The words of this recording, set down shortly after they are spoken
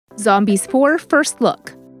Zombies 4 First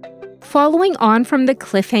Look. Following on from the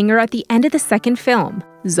cliffhanger at the end of the second film,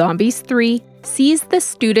 Zombies 3 sees the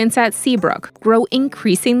students at Seabrook grow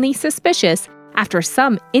increasingly suspicious after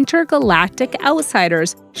some intergalactic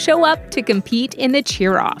outsiders show up to compete in the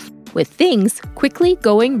cheer-off, with things quickly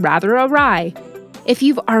going rather awry. If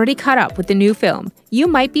you've already caught up with the new film, you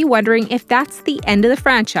might be wondering if that's the end of the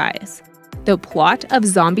franchise. The plot of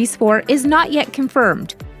Zombies 4 is not yet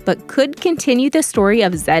confirmed, but could continue the story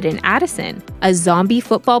of Zed and Addison, a zombie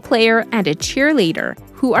football player and a cheerleader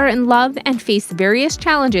who are in love and face various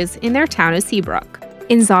challenges in their town of Seabrook.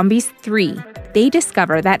 In Zombies 3, they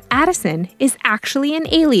discover that Addison is actually an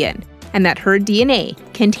alien and that her DNA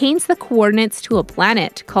contains the coordinates to a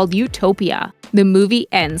planet called Utopia. The movie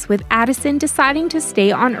ends with Addison deciding to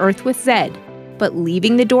stay on Earth with Zed, but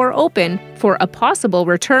leaving the door open for a possible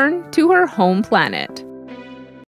return to her home planet.